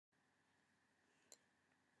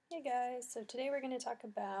Hey guys, so today we're going to talk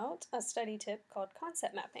about a study tip called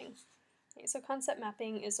concept mapping. Okay, so concept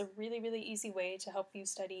mapping is a really easy way to help you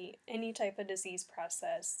study any type of disease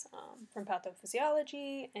process from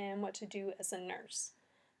pathophysiology and what to do as a nurse.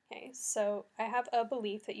 Okay, so I have a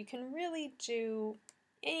belief that you can really do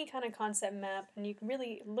any kind of concept map and you can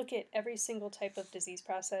really look at every single type of disease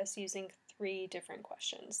process using three different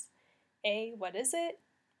questions. A, what is it?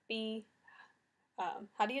 B,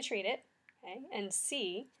 how do you treat it? Okay, and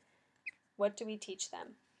C, what do we teach them?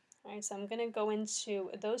 All right, so I'm going to go into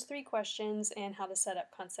those three questions and how to set up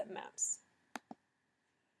concept maps.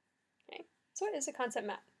 Okay, so what is a concept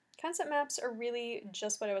map? Concept maps are really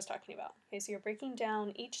just what I was talking about. Okay, so you're breaking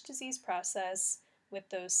down each disease process with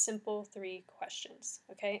those simple three questions.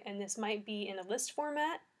 Okay, and this might be in a list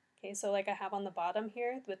format. Okay, so like I have on the bottom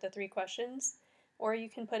here with the three questions, or you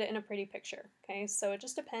can put it in a pretty picture. Okay, so it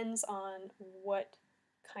just depends on what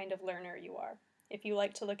kind of learner you are. If you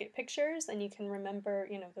like to look at pictures and you can remember,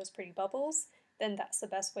 those pretty bubbles, then that's the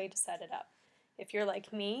best way to set it up. If you're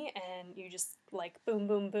like me and you just like boom,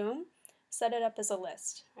 boom, boom, set it up as a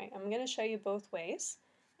list. Right? I'm going to show you both ways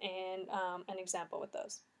and an example with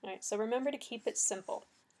those. All right, so remember to keep it simple.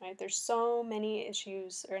 Right? There's so many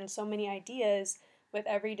issues and so many ideas with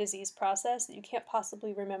every disease process that you can't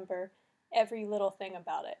possibly remember every little thing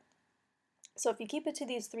about it. So if you keep it to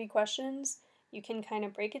these three questions, you can kind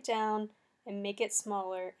of break it down and make it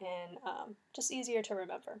smaller and just easier to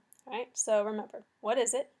remember. All right, so remember, what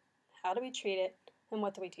is it? How do we treat it? And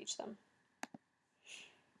what do we teach them?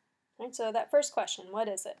 All right, so that first question, what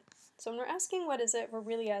is it? So when we're asking what is it, we're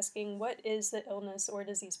really asking what is the illness or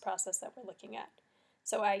disease process that we're looking at.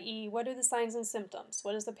 So i.e., what are the signs and symptoms?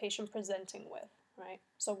 What is the patient presenting with, right?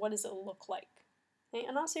 So what does it look like? Okay?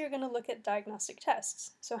 And also you're going to look at diagnostic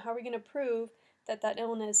tests. So how are we going to prove that that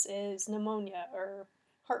illness is pneumonia or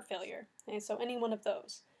heart failure? Okay? So any one of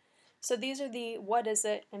those. So these are the what is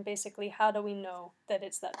it and basically how do we know that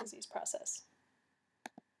it's that disease process.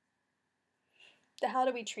 The how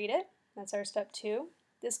do we treat it? That's our step 2.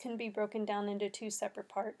 This can be broken down into 2 separate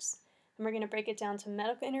parts. And we're going to break it down to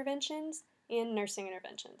medical interventions and nursing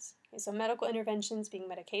interventions. Okay, so medical interventions being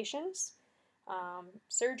medications,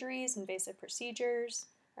 surgeries, invasive procedures,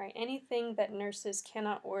 right? Anything that nurses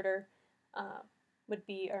cannot order would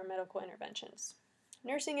be our medical interventions.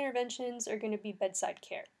 Nursing interventions are going to be bedside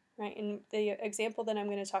care, right? And the example that I'm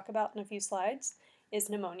going to talk about in a few slides is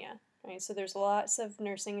pneumonia. Right, so there's lots of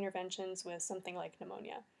nursing interventions with something like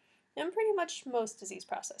pneumonia, and pretty much most disease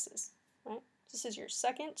processes. Right, this is your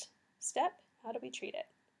second step. How do we treat it?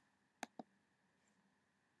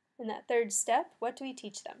 And that third step, what do we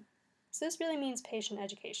teach them? So this really means patient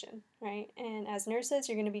education, right? And as nurses,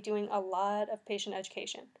 you're going to be doing a lot of patient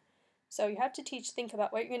education. So you have to think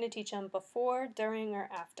about what you're going to teach them before, during, or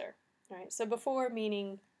after. Right? So before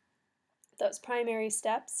meaning those primary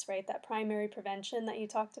steps, right? That primary prevention that you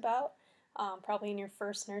talked about, probably in your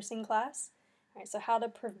first nursing class. Right, so how to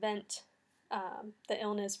prevent the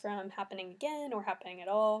illness from happening again or happening at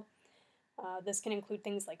all. This can include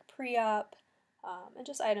things like pre-op and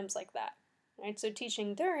just items like that. Right, so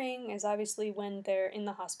teaching during is obviously when they're in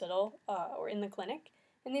the hospital or in the clinic,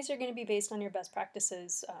 and these are going to be based on your best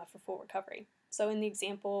practices for full recovery. So in the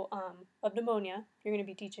example of pneumonia, you're going to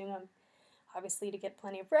be teaching them obviously to get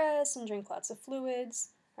plenty of rest and drink lots of fluids,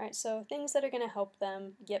 right? So things that are going to help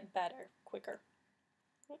them get better quicker.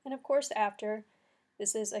 And of course, after,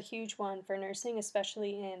 this is a huge one for nursing,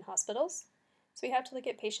 especially in hospitals. So we have to look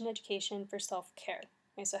at patient education for self-care.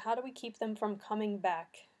 Okay, so how do we keep them from coming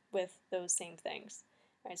back with those same things?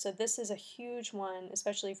 Right, so this is a huge one,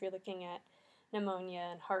 especially if you're looking at pneumonia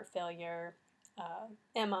and heart failure,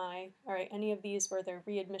 MI, all right, any of these where their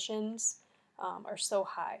readmissions are so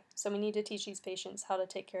high. So we need to teach these patients how to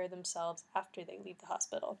take care of themselves after they leave the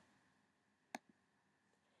hospital.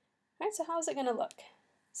 All right, so how is it going to look?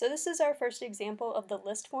 So this is our first example of the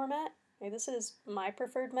list format. Okay, this is my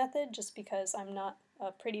preferred method just because I'm not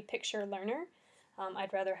a pretty picture learner.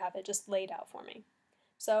 I'd rather have it just laid out for me.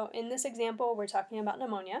 So in this example, we're talking about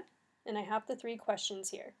pneumonia, and I have the 3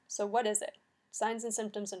 questions here. So what is it? Signs and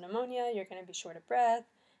symptoms of pneumonia, you're going to be short of breath,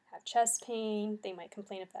 have chest pain, they might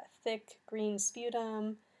complain of that thick green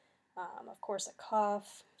sputum, of course a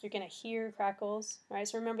cough, you're going to hear crackles, right?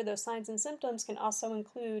 So remember those signs and symptoms can also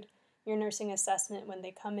include your nursing assessment when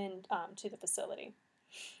they come in to the facility.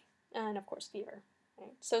 And of course fever.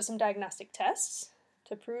 Right? So some diagnostic tests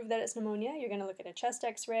to prove that it's pneumonia, you're going to look at a chest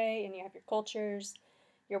x-ray and you have your cultures,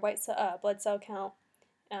 your white blood cell count,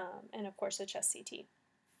 and of course a chest CT.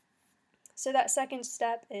 So that second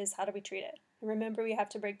step is how do we treat it? And remember we have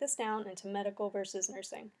to break this down into medical versus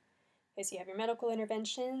nursing. Okay, so you have your medical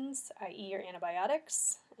interventions, i.e. your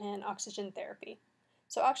antibiotics, and oxygen therapy.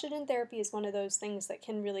 So oxygen therapy is one of those things that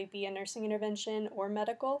can really be a nursing intervention or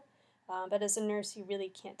medical, but as a nurse you really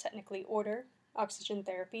can't technically order oxygen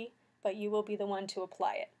therapy, but you will be the one to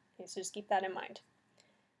apply it. Okay, so just keep that in mind.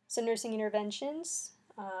 So nursing interventions,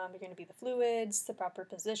 are going to be the fluids, the proper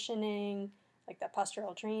positioning, like that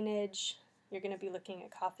postural drainage. You're going to be looking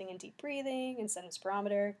at coughing and deep breathing, and sinus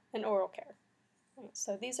spirometer, and oral care. Right,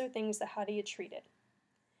 so these are things that how do you treat it?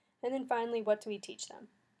 And then finally, what do we teach them?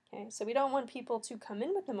 Okay, so we don't want people to come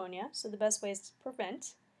in with pneumonia, so the best way is to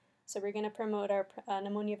prevent. So we're going to promote our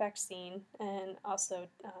pneumonia vaccine and also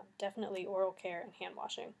definitely oral care and hand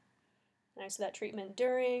washing. All right, so that treatment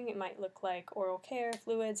during, it might look like oral care,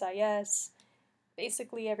 fluids, IS,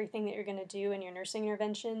 basically everything that you're going to do in your nursing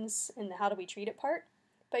interventions in the how do we treat it part.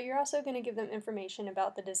 But you're also going to give them information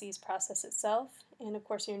about the disease process itself and of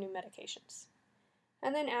course your new medications.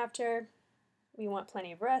 And then after, we want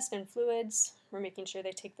plenty of rest and fluids. We're making sure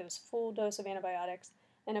they take those full dose of antibiotics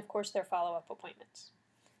and of course their follow-up appointments.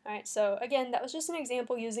 All right, so again, that was just an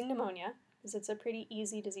example using pneumonia because it's a pretty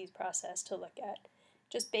easy disease process to look at.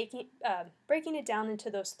 Just breaking it down into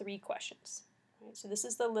those 3 questions. All right, so this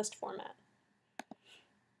is the list format.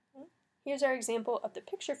 Here's our example of the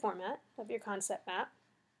picture format of your concept map.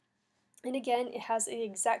 And again, it has the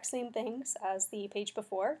exact same things as the page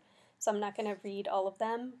before, so I'm not going to read all of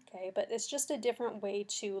them, okay, but it's just a different way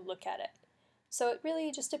to look at it. So it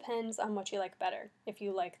really just depends on what you like better. If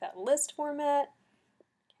you like that list format,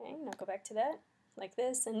 okay, now go back to that, like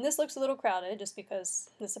this, and this looks a little crowded just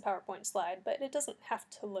because this is a PowerPoint slide, but it doesn't have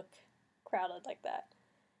to look crowded like that,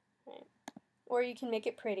 right? Or you can make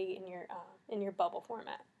it pretty in your bubble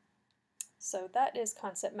format. So that is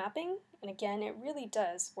concept mapping, and again, it really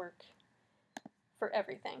does work for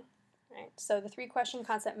everything, right? So the 3-question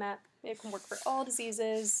concept map, it can work for all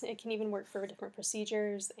diseases, it can even work for different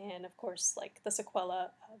procedures, and of course, like the sequela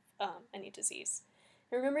of any disease.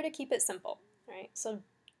 And remember to keep it simple, right? So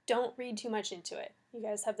don't read too much into it. You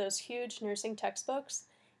guys have those huge nursing textbooks,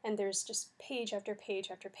 and there's just page after page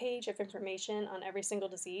after page of information on every single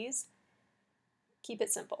disease. Keep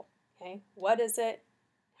it simple, okay? What is it?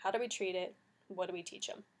 How do we treat it? What do we teach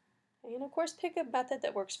them? And of course, pick a method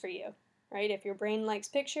that works for you, right? If your brain likes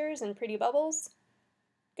pictures and pretty bubbles,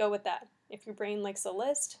 go with that. If your brain likes a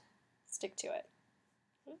list, stick to it.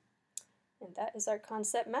 Okay? And that is our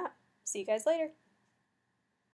concept map. See you guys later.